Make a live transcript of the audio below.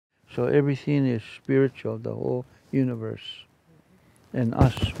So everything is spiritual, the whole universe. And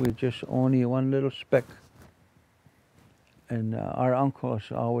us, we're just only one little speck. And our uncles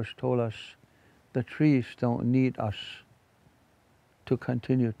always told us, the trees don't need us to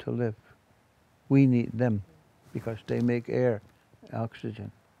continue to live. We need them because they make air,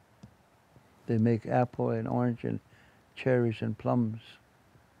 oxygen. They make apple and orange and cherries and plums,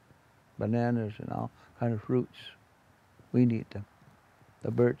 bananas and all kind of fruits. We need them.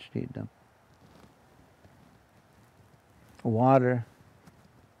 The birds need them. Water,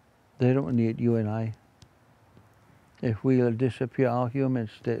 they don't need you and I. If we'll disappear, all humans,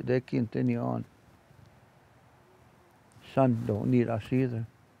 they continue on. Sun don't need us either.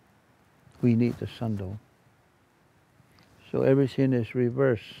 We need the sun though. So everything is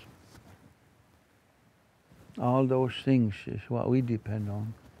reverse. All those things is what we depend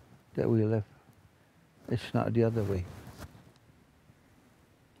on, that we live. It's not the other way.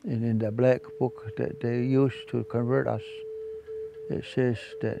 And in the black book that they used to convert us, it says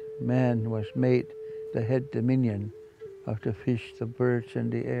that man was made the head dominion of the fish, the birds,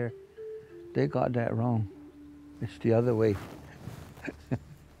 and the air. They got that wrong. It's the other way.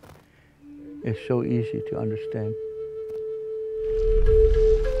 It's so easy to understand.